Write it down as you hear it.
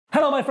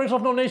Hello my friends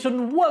of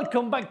NouNation,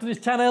 welcome back to this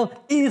channel.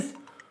 It's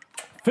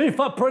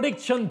FIFA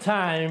prediction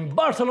time.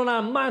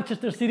 Barcelona,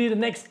 Manchester City, the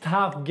next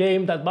tough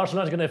game that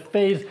Barcelona is going to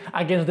face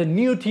against the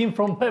new team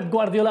from Pep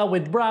Guardiola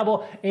with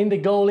Bravo in the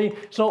goalie.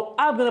 So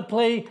I'm going to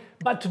play,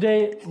 but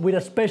today with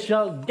a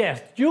special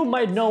guest. You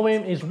might know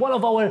him, he's one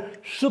of our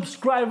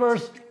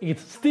subscribers.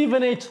 It's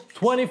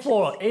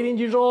Stevenage24, 18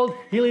 years old.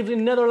 He lives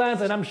in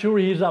Netherlands and I'm sure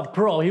he's a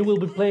pro. He will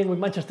be playing with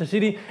Manchester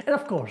City. And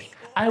of course,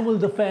 I will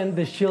defend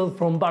the shield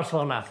from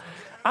Barcelona.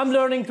 I'm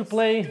learning to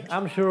play.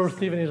 I'm sure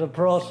Steven is a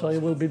pro, so he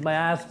will beat my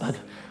ass, but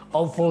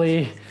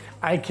hopefully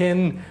I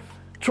can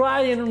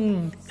try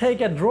and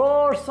take a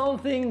draw or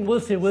something. We'll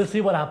see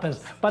what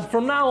happens. But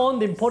from now on,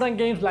 the important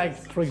games like,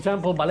 for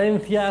example,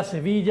 Valencia,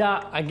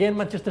 Sevilla, again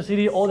Manchester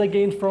City, all the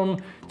games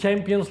from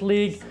Champions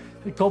League,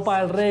 the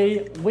Copa del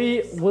Rey,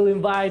 we will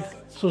invite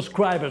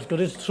subscribers because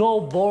it's so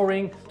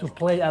boring to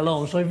play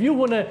alone. So if you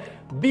want to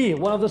be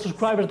one of the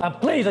subscribers that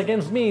plays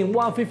against me in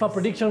one FIFA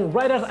prediction,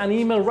 write us an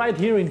email right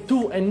here in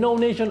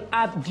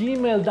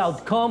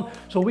NouNation@gmail.com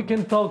so we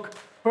can talk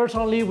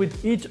personally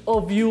with each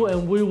of you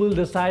and we will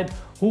decide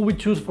who we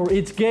choose for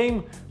each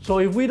game. So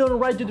if we don't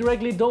write you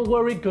directly, don't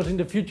worry, because in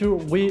the future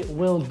we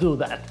will do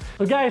that.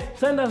 So guys,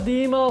 send us the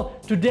email.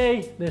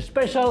 Today the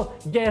special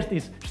guest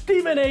is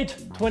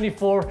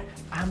Stevenage24.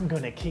 I'm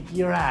gonna kick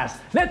your ass.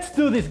 Let's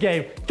do this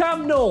game.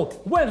 Camp Nou,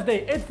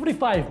 Wednesday,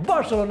 8:45,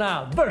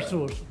 Barcelona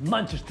versus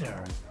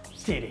Manchester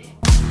City.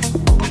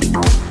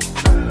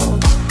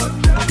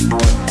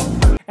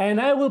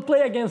 And I will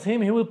play against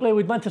him. He will play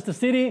with Manchester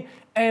City,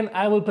 and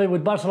I will play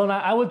with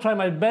Barcelona. I will try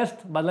my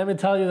best, but let me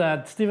tell you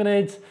that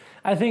Stevenage,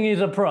 I think he's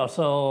a pro,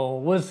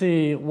 so we'll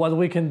see what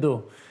we can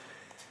do.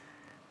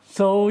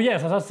 So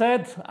yes, as I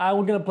said,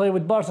 I'm going to play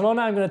with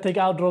Barcelona. I'm going to take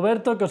out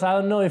Roberto because I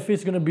don't know if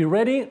he's going to be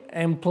ready,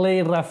 and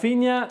play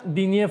Rafinha,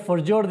 Digne for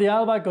Jordi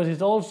Alba because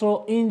he's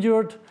also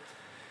injured.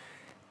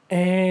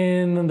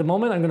 And at the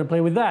moment, I'm going to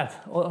play with that.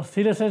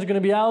 Citizen is going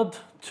to be out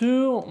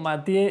too,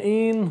 Mathieu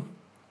in.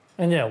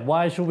 And yeah,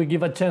 why should we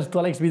give a chance to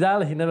Alex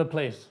Vidal? He never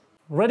plays.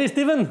 Ready,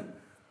 Steven?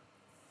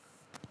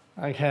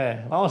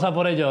 Okay, vamos a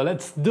por ello.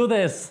 Let's do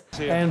this.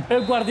 And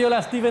Pep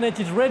Guardiola, Stevenage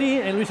is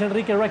ready, and Luis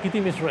Enrique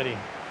Rakitim is ready.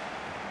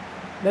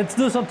 Let's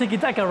do some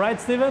tiki-taka, right,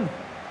 Steven?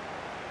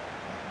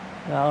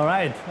 All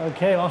right,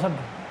 okay, vamos a...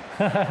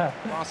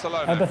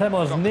 Barcelona.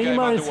 Empecemos.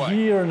 Neymar is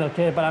here,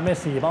 okay, para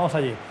Messi. Vamos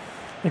allí.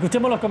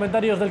 Escuchemos los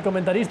comentarios del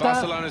comentarista.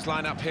 Barcelona's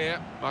line-up here.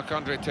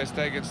 Marc-Andre ter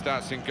Stegen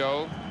starts in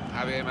goal.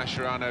 Javier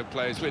Mascherano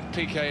plays with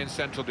Piqué in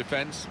central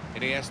defence.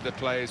 Iniesta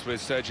plays with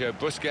Sergio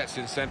Busquets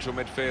in central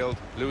midfield.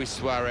 Luis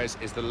Suarez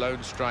is the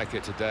lone striker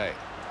today.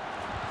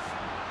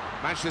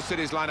 Manchester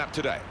City's line-up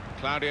today.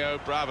 Claudio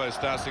Bravo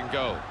starts in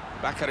goal.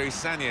 Bakary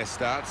Sagna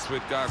starts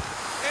with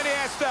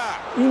Iniesta!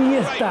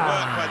 Great work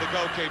by the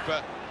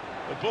goalkeeper.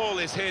 The ball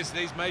is his and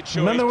he's made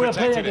sure he's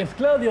protected it.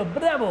 Claudio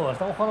Bravo.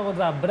 Estamos jugando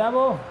contra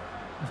Bravo,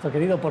 nuestro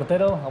querido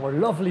portero, our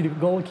lovely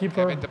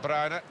goalkeeper. Kevin De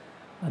Bruyne.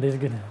 That is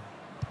good.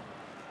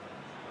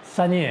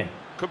 Sagna.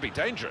 Could be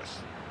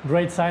dangerous.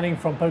 Great signing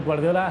from Pep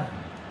Guardiola.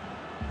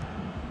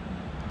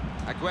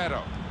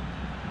 Aguero.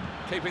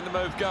 Keeping the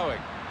move going.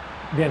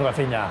 Bien,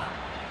 Rafinha.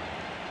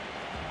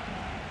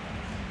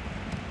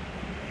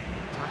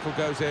 Tackle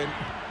goes in.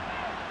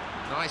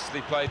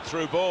 Nicely played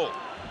through ball.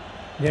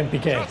 Bien,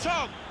 Piqué.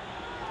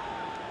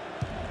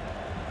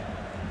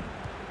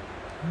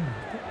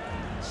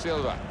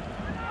 Silva.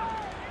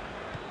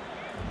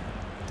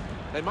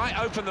 They might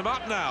open them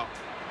up now.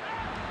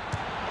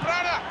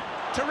 Brana!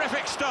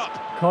 Terrific stop.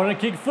 Corner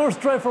kick,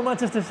 first try for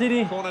Manchester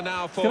City. Corner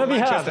now for Manchester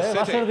Manchester City.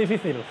 Va a ser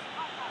difícil.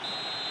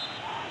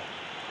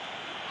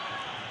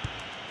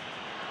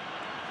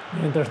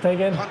 Ter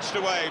Stegen. Punched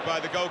away by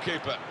the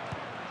goalkeeper.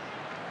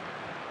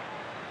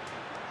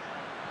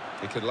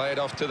 He could lay it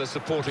off to the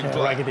supporting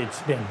player. Rakitim,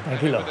 bien,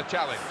 tranquilo. With the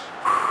challenge.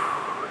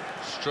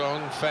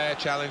 Strong, fair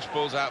challenge.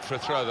 Ball's out for a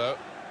throw, though.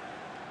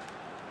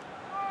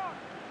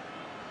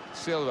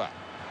 Silva.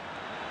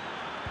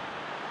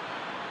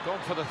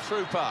 Gone for the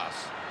through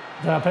pass.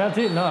 Is that a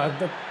penalty? No,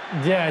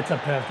 yeah, it's a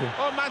penalty.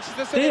 Oh,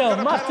 Manchester City Tío, got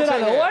a penalty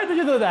here. Why did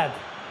you do that?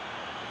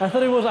 I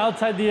thought it was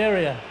outside the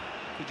area.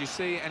 Did you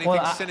see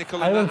anything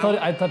cynical in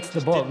that? I thought touched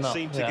the ball. No,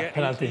 yeah,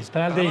 penalty.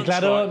 Penalty,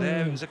 claro.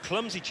 It was a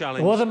clumsy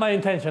challenge. It wasn't my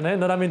intention, eh?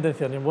 Not mi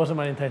intención. It wasn't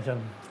my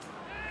intention.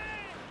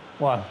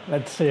 Well,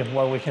 let's see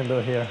what we can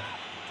do here.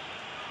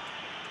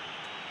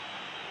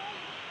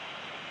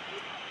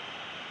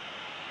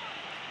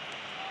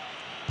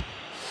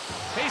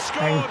 He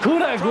scored. And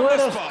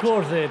Aguero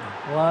scores it.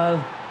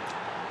 Well,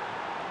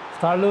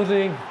 start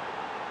losing.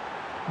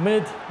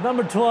 Mid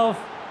number 12.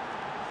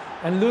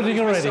 And losing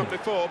already.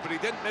 Before, but he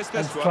didn't miss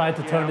this Let's try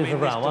to turn this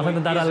around. Vamos a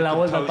intentar darle la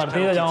vuelta al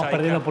partido. Ya vamos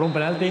perdiendo por un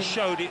penalti. He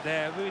showed it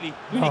there. Really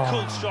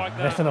cool strike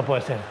there. Esto no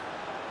puede ser.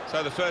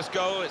 So the first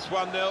goal, it's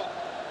 1-0.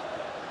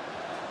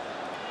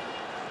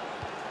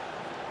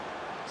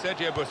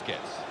 Sergio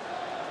Busquets.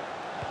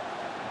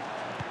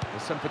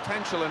 There's some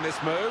potential in this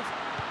move.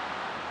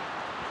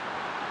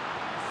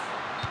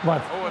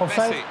 What? Oh, and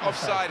Offside? Messi,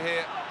 offside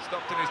here.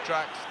 Stopped in his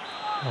tracks.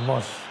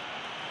 Vamos.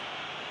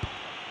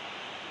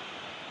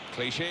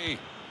 Clichy.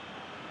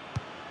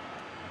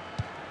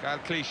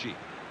 Clichy.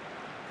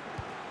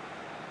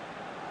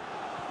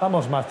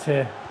 Vamos,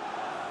 Mache.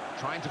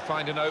 Trying to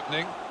find an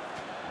opening.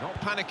 Not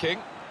panicking.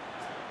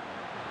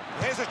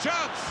 Here's a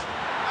chance.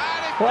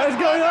 What is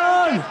going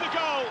on? The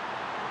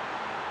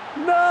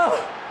goal.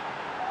 No!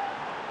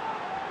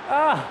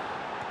 Ah!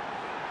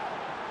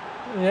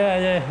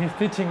 Yeah, he's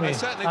teaching me.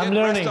 I'm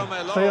learning.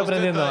 Estoy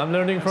aprendiendo. I'm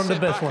learning from the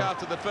best one.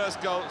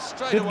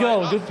 Good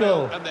goal, good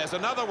goal. And there's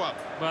another one.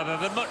 Well,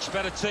 they're the much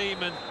better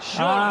team, and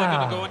surely they're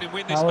going to go on and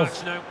win this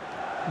match now.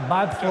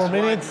 Bad 4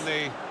 minutes.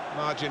 The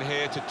margin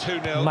here to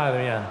 2-0. Madre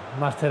mía.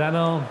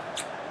 Mascherano.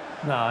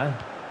 No,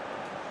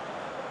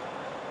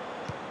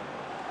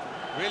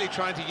 Really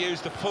trying to use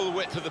the full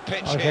width of the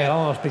pitch Okay, here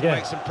vamos, to Piqué.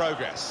 make some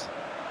progress.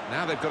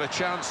 Now they've got a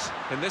chance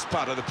in this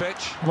part of the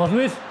pitch. Vamos,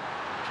 Luis.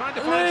 Trying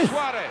to find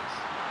Suarez.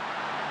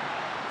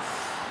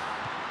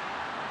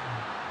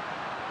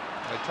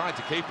 They tried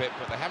to keep it,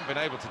 but they haven't been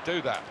able to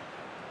do that.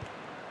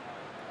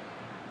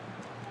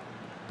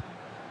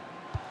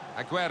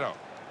 Aguero.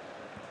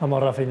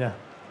 Vamos, Rafinha.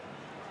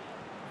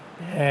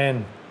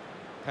 Bien.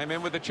 Came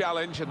in with the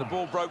challenge and the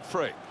ball broke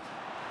free.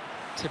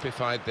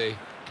 Typified the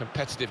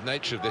competitive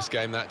nature of this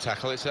game, that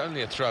tackle. It's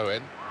only a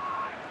throw-in.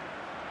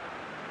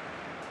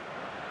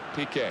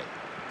 Piqué.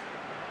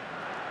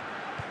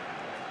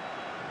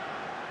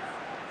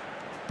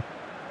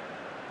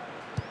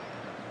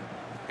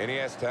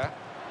 Iniesta.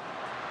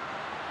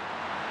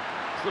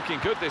 It's looking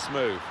good, this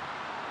move.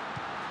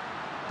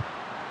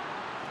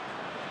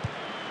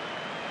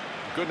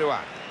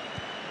 Gundogan.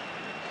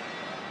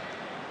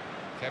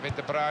 Kevin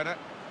De Bruyne.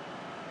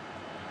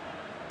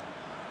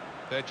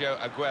 Sergio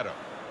Aguero.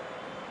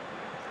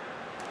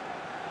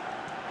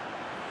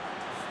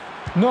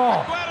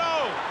 No!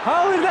 Aguero!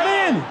 How is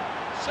that in?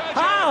 Sergio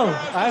How?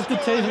 Aguero's I have to the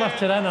change scorer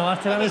here. Mascherano.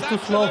 Mascherano is And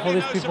too slow for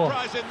there's these people.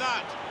 absolutely no surprise in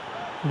that.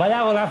 Vaya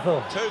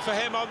golazo. 2 for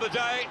him on the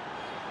day.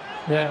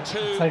 Yeah,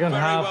 Two second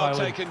very half well I would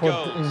taken put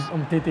goals.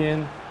 M.City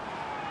in.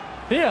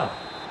 Here.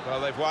 Well,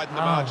 they've widened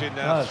the Oh, margin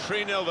now. God.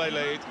 3-0 they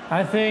lead.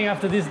 I think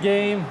after this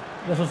game,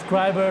 the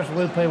subscribers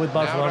will play with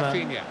Now Barcelona.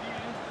 Rafinha.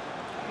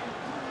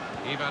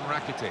 Ivan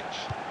Rakitic.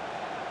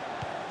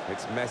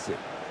 It's M.City.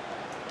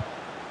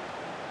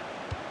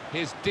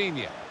 Here's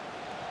Digne.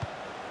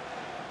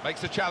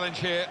 Makes a challenge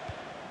here.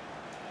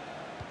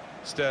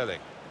 Sterling.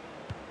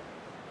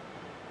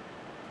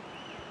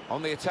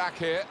 On the attack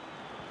here.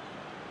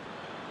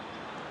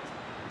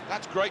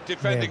 That's great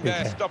defending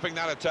there, stopping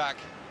that attack.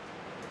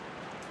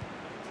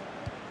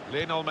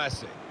 Lionel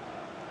Messi.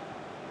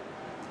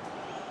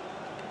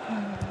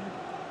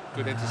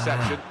 Good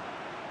interception.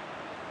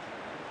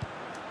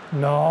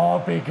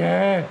 No,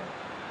 Piqué.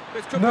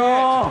 This could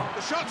No. be it.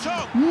 The shot's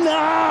on. No!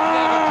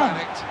 Never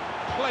panicked.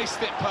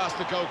 Placed it past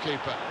the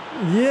goalkeeper.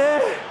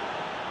 Yeah.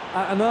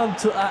 I know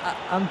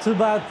I'm too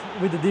bad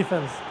with the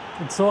defense.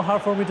 It's so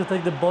hard for me to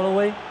take the ball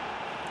away.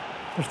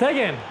 Ter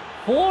Stegen.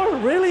 4?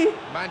 Really?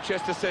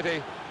 Manchester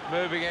City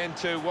moving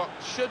into what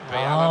should be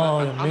Oh,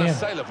 an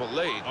unassailable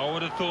lead. I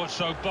would have thought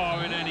so,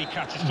 barring any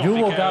catastrophic You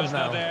woke errors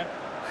up now. there.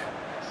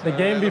 The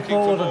game Looking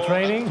before for was a more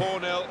training.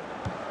 at 4-0.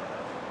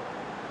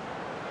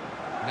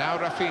 Now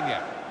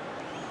Rafinha.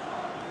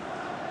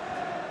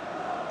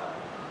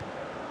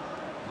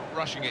 Not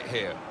rushing it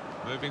here.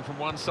 Moving from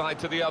one side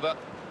to the other.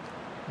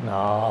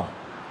 No.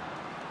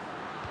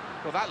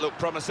 Well, that looked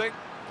promising,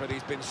 but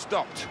he's been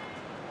stopped.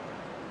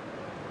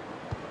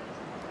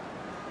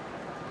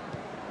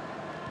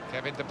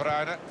 Kevin De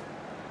Bruyne.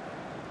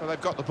 Well, they've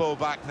got the ball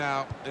back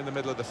now in the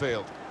middle of the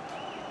field.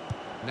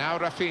 Now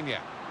Rafinha.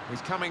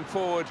 He's coming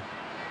forward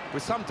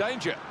with some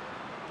danger.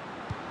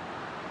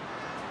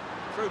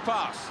 Through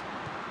pass.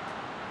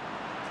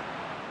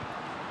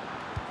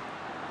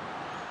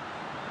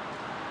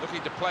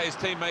 Looking to play his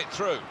teammate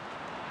through.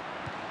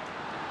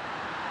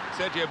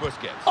 Sergio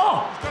Busquets.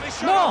 Oh! He's got his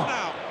shot No! off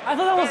now. I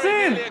thought that was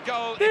Very in! nearly a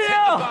goal. It's hit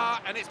Yeah. the bar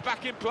and it's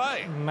back in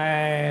play.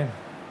 Man.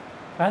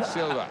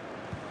 Silva.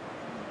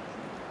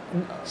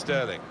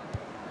 Sterling.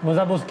 Was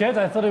that Busquets?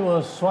 I thought it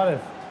was Suarez.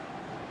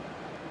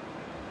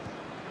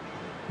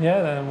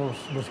 Yeah, that was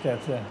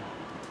Busquets, yeah.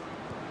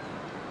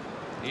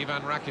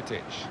 Ivan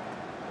Rakitic.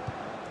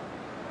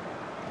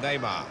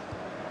 Neymar.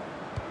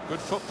 Good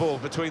football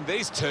between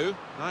these two.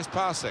 Nice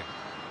passing.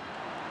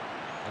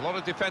 A lot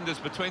of defenders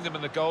between them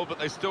and the goal, but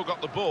they've still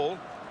got the ball.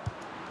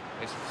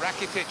 It's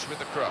Rakitic with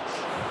the cross.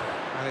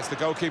 And it's the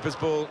goalkeeper's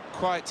ball,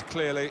 quite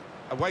clearly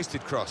a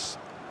wasted cross.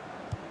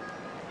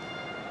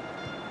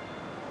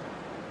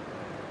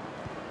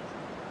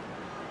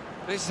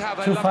 This is how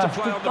they Too love fast.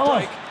 to play on the Oh.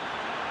 break.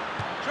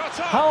 Shot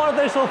on. How are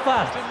they so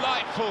fast?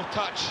 Delightful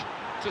touch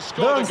to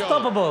score They're the goal.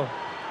 unstoppable.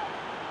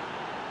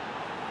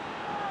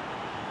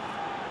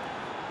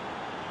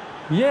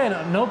 Yeah,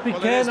 no Well, it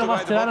Piqué, is no the way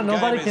the Mascherano, modern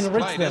nobody game can is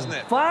reach played, them. isn't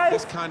it? 5?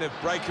 This kind of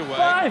breakaway.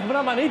 5,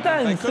 una manita,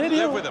 They en couldn't live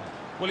serio? with them.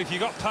 Well, if you've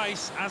got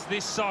pace, as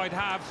this side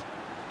have,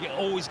 you're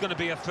always going to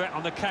be a threat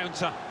on the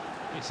counter.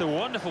 It's a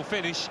wonderful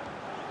finish.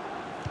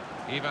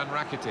 Ivan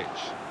Rakitic.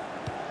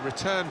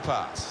 Return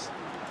pass.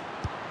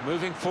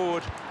 Moving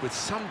forward with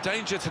some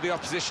danger to the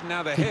opposition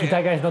now they're here.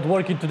 Tiki-taka is not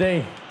working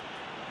today.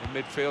 In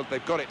midfield,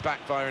 they've got it back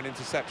via an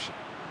interception.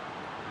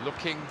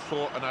 looking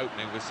for an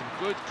opening with some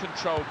good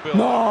controlled build.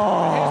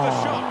 No! Here's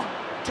the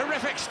shot.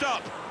 Terrific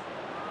stop.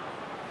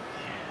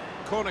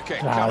 Corner kick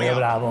coming Bravo, up.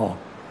 bravo.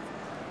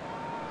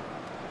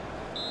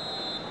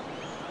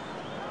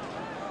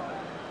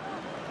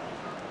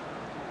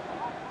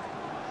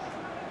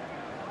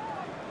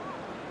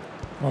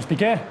 Vamos,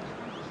 Piqué.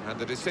 And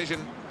the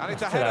decision, and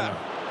it's a header.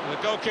 And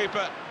the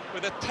goalkeeper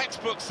with a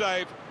textbook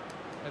save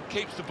and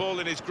keeps the ball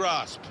in his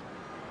grasp.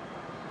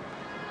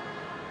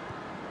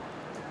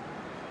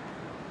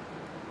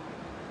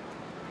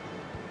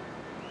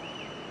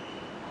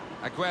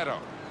 Aguero.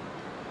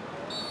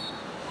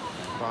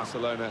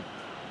 Barcelona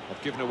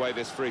have given away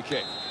this free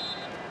kick.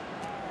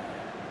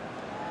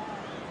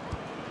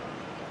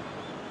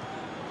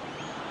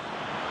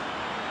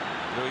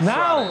 Luis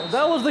Now, Suarez.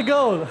 that was the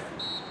goal.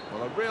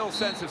 Well, a real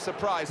sense of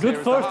surprise Good here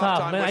as first the half,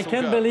 half-time man. I whistle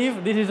can't goes.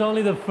 believe this is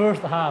only the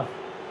first half.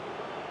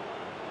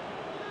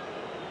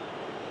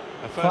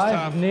 A first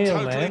half 5-0,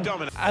 totally man.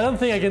 dominant. I don't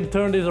think I can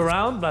turn this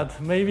around, but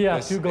maybe a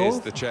This few goals,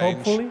 is the change.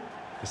 hopefully.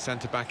 The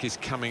centre-back is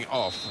coming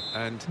off,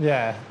 and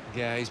Yeah,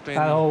 yeah, he's been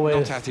that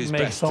always not at his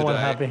makes best someone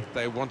today. happy.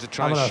 They want to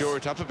try and Vámonos. shore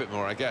it up a bit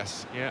more, I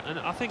guess. Yeah, and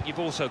I think you've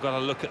also got to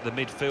look at the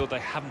midfield. They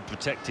haven't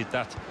protected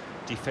that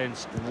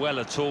defence well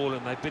at all,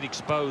 and they've been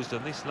exposed,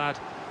 and this lad,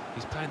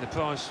 he's paying the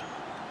price.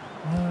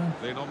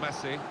 Lionel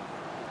Messi.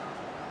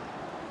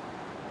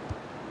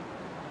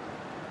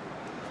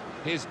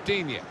 Here's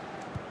Digne.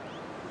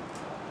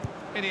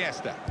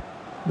 Iniesta.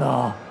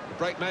 no. The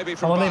break maybe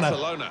from Vamos, Neymar.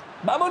 Barcelona.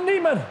 Vamos,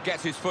 Neymar.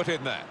 Gets his foot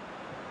in there.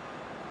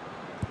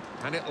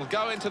 And it'll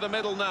go into the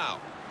middle now.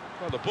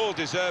 Well, the ball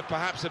deserved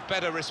perhaps a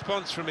better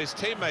response from his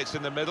teammates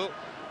in the middle.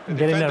 The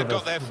Getting defender nervous.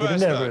 got there Getting first,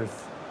 though.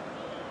 nervous.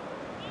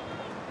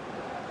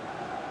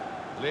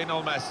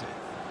 Lionel Messi.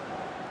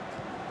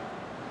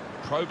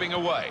 Probing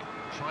away.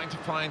 Trying to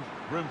find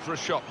room for a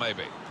shot,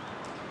 maybe.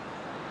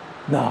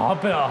 No,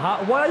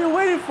 but what are you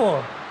waiting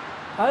for?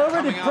 I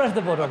already Coming up, pressed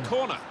the button. a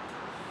corner.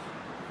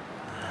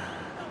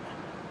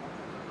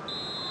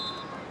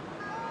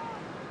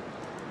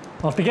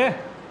 Vamos, Piqué.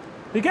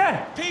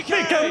 Piqué.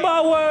 Piqué.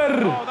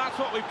 Beckenbauer. Oh, that's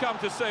what we've come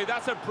to see.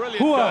 That's a brilliant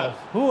Who goal. else?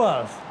 Who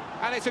else?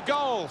 And it's a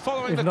goal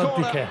following If the not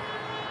corner. Piqué.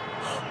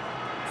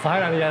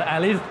 Finally,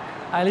 at least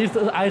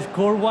I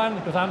scored one,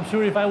 because I'm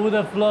sure if I would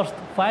have lost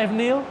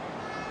 5-0,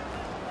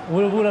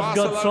 we would have got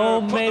so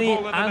Barcelona put the many ball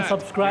in the net. I have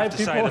unsubscribed to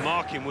say people. the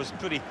marking was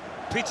pretty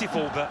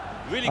pitiful, but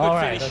really good All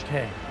right, finish.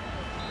 okay.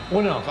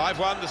 1-1.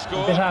 5-1 the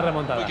score. Empieza la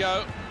remontada. We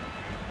go.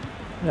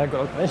 Ya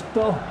coloco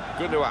esto.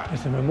 Gundogan. Que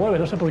se me mueve,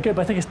 no sé por qué,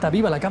 parece que está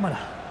viva la cámara.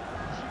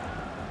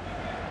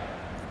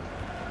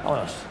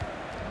 Vámonos.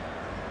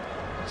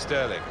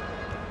 Sterling.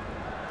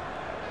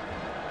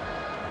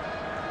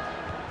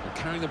 And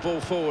carrying the ball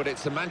forward,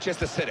 it's the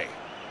Manchester City.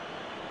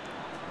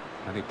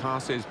 And he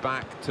passes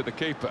back to the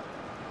keeper.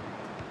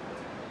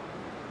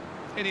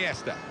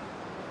 Iniesta.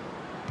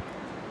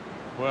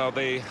 Well,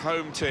 the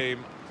home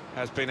team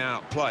has been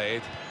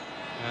outplayed,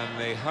 and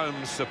the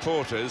home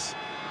supporters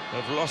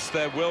have lost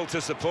their will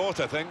to support,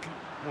 I think.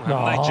 Well,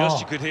 haven't they just?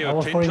 You could hear that a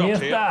was pin for drop Iniesta.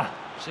 here.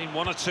 Seen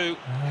one or two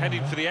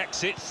heading for the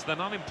exits. They're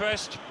not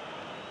impressed.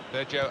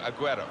 Sergio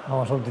Aguero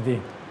Vamos,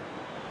 Titi.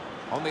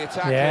 on the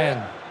attack Bien.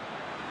 here.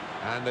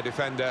 And the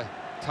defender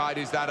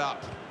tidies that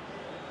up.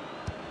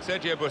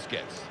 Sergio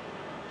Busquets.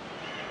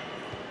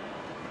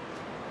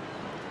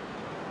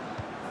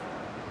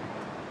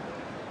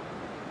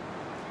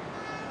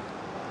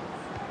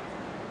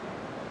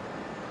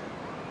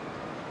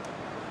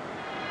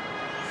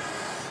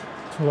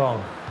 Too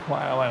long.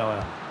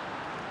 Bueno.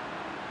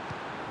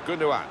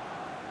 Gundogan.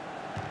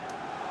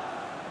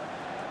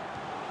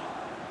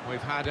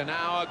 We've had an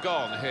hour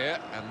gone here,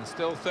 and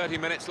still 30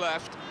 minutes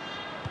left.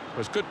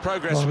 Was good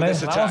progress with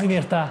this Vamos, attack.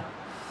 Iniesta.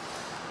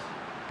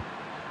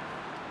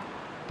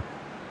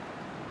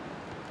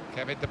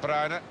 Kevin De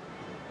Bruyne.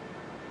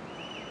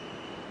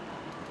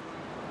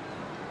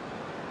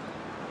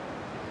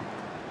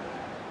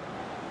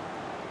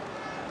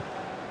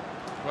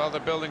 Well,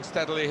 they're building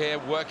steadily here,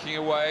 working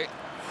away.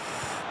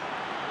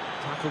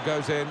 Tackle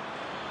goes in.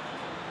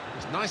 It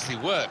was nicely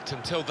worked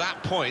until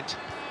that point,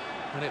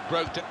 and it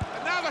broke down.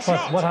 Now the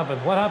shot! What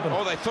happened? What happened?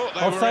 Oh, they thought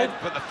they Offside? were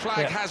in, but the flag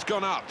Yeah. has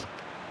gone up.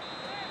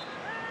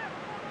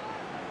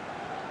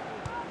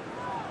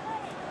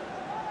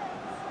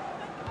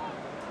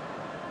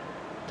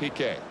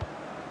 Piqué.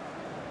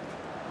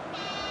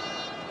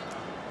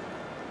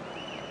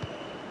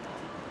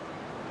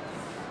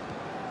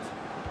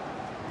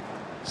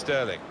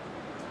 Sterling.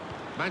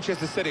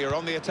 Manchester City are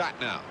on the attack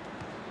now.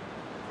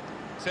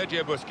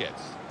 Sergio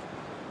Busquets.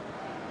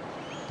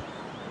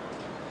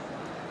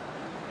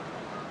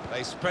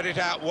 They spread it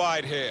out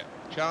wide here.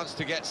 Chance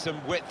to get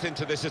some width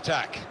into this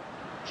attack.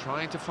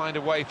 Trying to find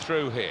a way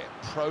through here.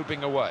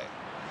 Probing away.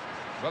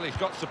 Well, he's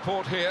got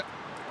support here.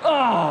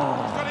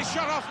 Oh. He's got his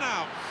shot off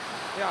now.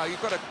 Yeah,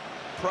 you've got to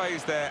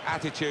praise their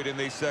attitude in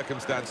these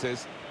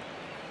circumstances.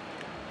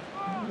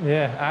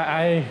 Yeah,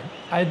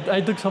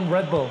 I took some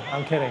Red Bull.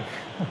 I'm kidding.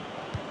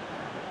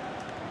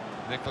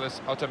 Nicolas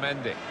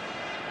Otamendi.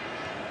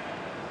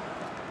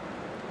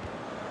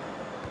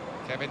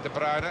 Kevin De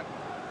Bruyne.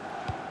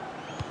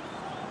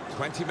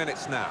 20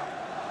 minutes now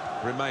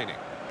remaining.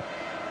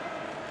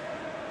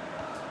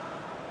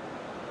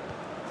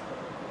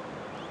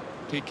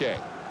 PK.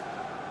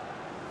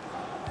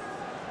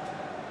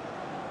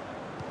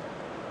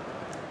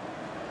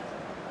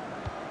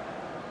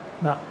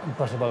 No,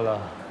 impossible.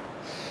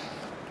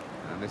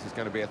 And this is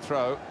going to be a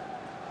throw.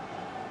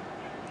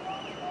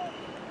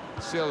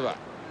 Silva.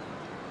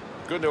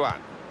 Gundogan.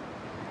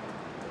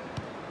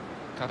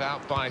 Cut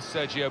out by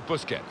Sergio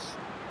Busquets.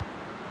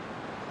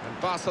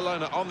 And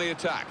Barcelona on the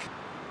attack.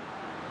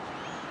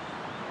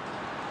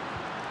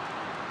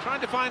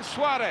 Trying to find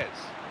Suarez.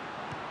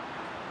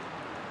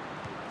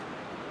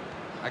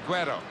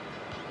 Aguero.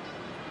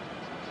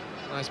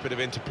 Nice bit of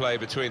interplay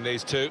between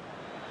these two.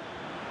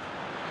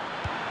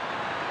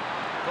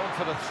 Gone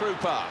for the through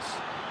pass.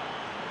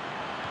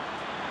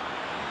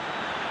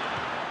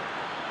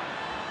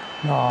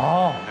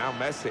 No. Now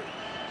Messi.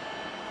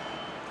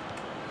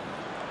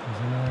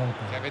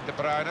 Kevin De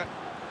Bruyne.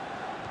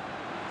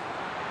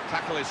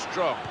 Tackle is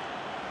strong.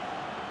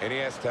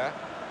 Iniesta.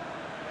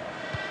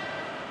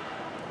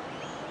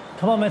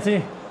 Come on,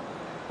 Messi.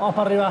 Up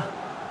arriba.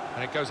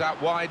 And it goes out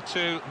wide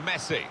to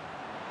Messi.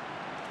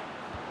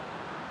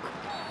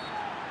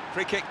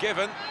 Free kick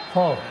given.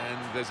 Oh.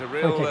 And there's a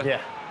real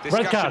Red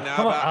discussion now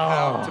card. about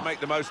how to make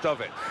the most of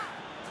it.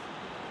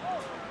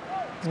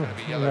 It's going to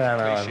be yellow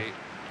for Clichy.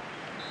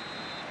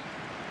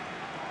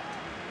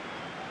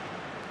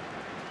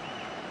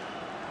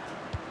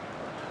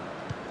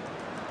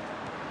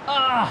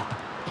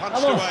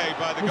 Punched away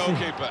by the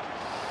goalkeeper.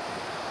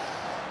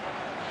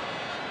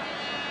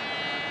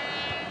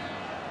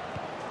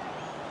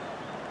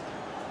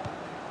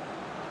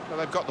 Well,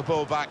 they've got the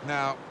ball back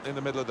now in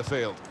the middle of the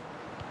field.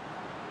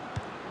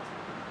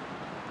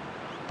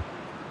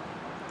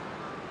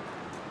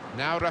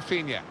 Now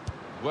Rafinha,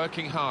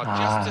 working hard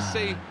just to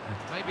see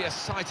maybe a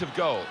sight of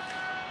goal.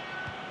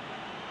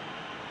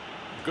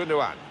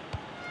 Gundogan.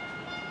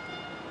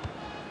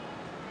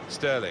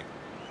 Sterling.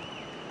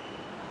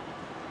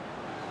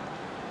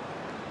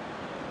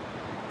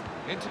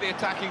 Into the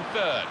attacking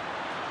third.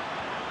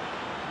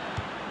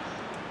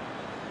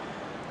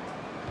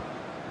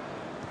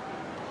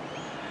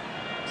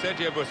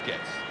 Sergio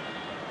Busquets.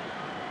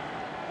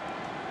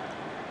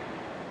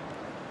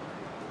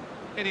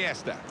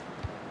 Iniesta.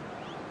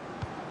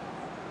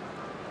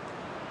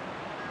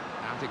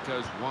 Out it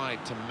goes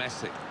wide to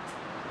Messi.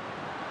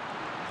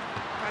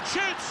 And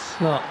shoots!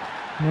 No,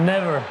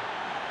 never.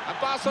 And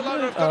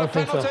Barcelona have got a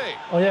penalty. So.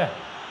 Oh, yeah.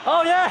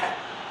 Oh, yeah!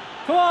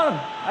 Come on!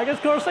 I can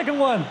score a second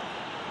one.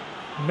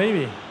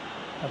 Maybe.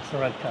 That's a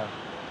red card.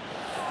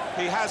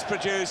 He has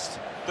produced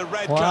the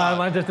red Wow, card.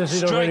 Manchester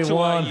City Straight already away,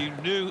 won. you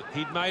knew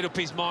he'd made up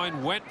his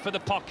mind, went for the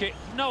pocket,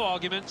 no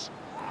arguments.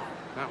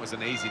 That was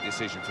an easy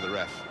decision for the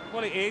ref.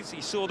 Well, it is.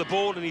 He saw the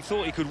ball and he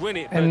thought he could win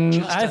it, but And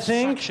just I a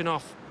think- fraction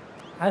off.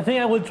 I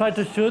think I will try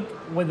to shoot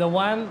with the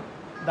one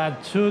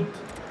that should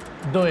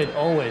do it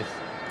always.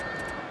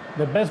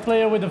 The best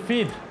player with the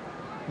feet,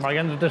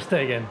 Marc-Andre ter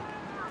Stegen.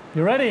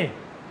 You ready?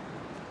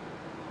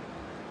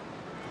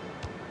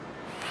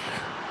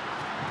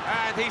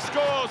 And he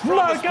scores from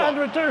the spot.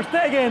 Marc-Andre ter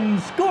Stegen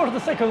scores the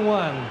second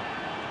one.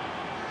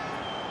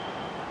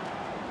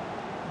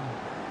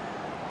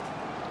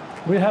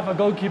 We have a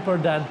goalkeeper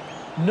that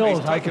knows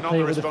He's how to taken on play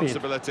the with the feet.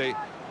 responsibility,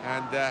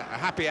 and a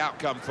happy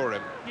outcome for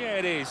him. Yeah,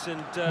 it is,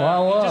 and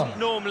Wow. he doesn't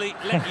normally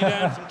let you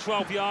down from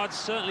 12 yards,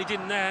 certainly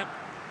didn't there.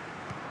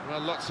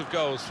 Well, lots of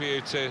goals for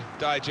you to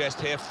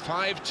digest here.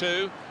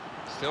 5-2,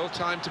 still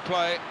time to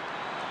play.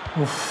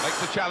 Oof.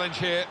 Makes the challenge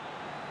here.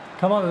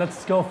 Come on,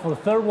 let's go for the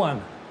third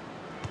one.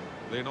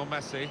 Lionel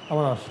Messi.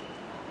 Vámonos.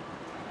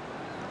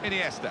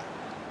 Iniesta.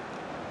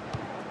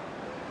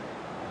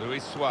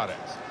 Luis Suarez.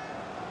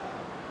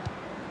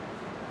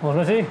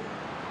 Vamos, Messi.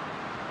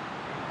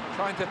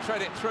 Trying to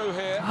tread it through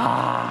here.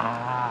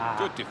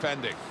 Good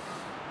defending.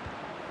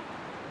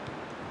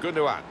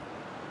 Gundogan.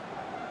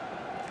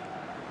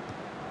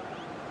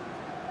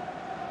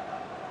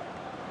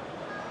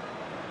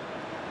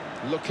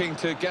 Looking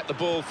to get the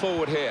ball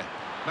forward here.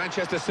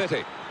 Manchester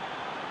City.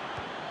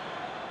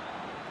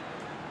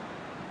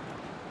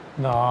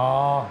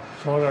 No,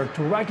 shoulder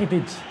to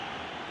Rakitim.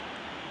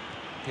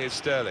 Here's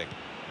Sterling.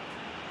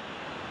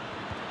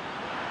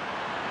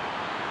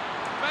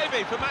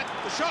 Maybe for Matt.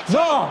 The shot's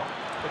No! on.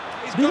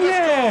 He's got to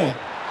Yeah!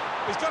 score.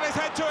 He's got his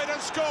head to it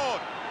and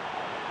scored.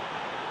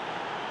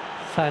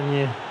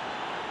 Sanye.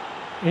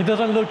 He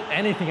doesn't look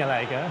anything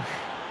alike, huh?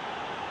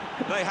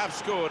 They have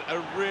scored a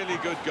really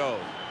good goal.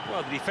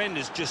 Well, the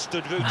defenders just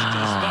stood rooted to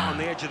the spot on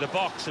the edge of the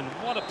box, and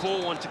what a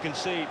poor one to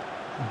concede.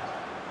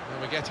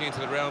 And we're getting into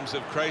the realms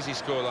of crazy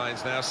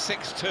scorelines now.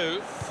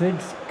 6-2.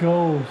 6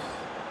 goals.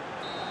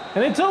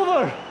 And it's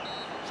over!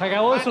 Se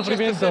acabó el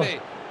sufrimiento. City.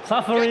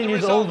 Suffering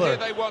is over.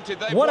 They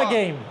What a won.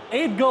 game.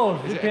 8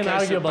 goals. Is You it a can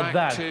case argue of about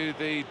back that. to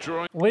the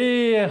drawing?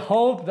 We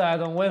hope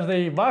that on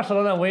Wednesday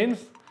Barcelona wins.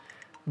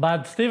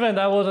 But Steven,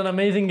 that was an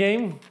amazing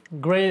game.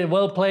 Great,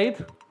 well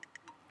played.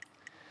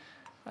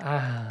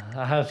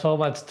 I have so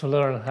much to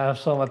learn. I have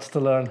so much to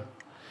learn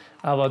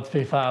about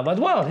FIFA. But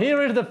well,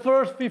 here is the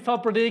first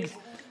FIFA predicts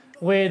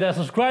with a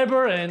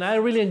subscriber, and I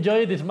really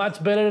enjoy it. It's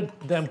much better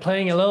than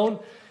playing alone.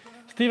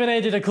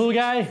 Stevenage is a cool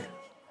guy,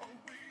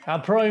 a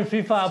pro in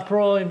FIFA, a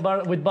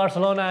pro with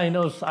Barcelona. He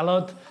knows a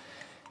lot.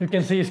 You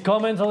can see his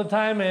comments all the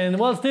time. And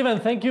well, Steven,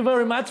 thank you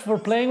very much for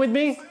playing with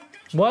me.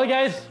 Well,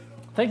 guys,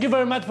 thank you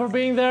very much for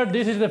being there.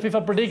 This is the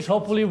FIFA Predicts.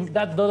 Hopefully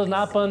that doesn't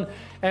happen.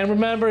 And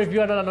remember, if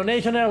you are not a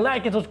NouNationer,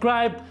 like and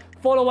subscribe.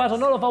 Follow us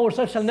on all of our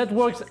social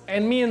networks.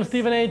 And me and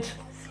Stevenage,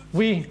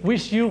 we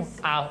wish you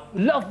a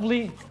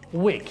lovely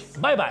week.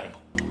 Bye-bye.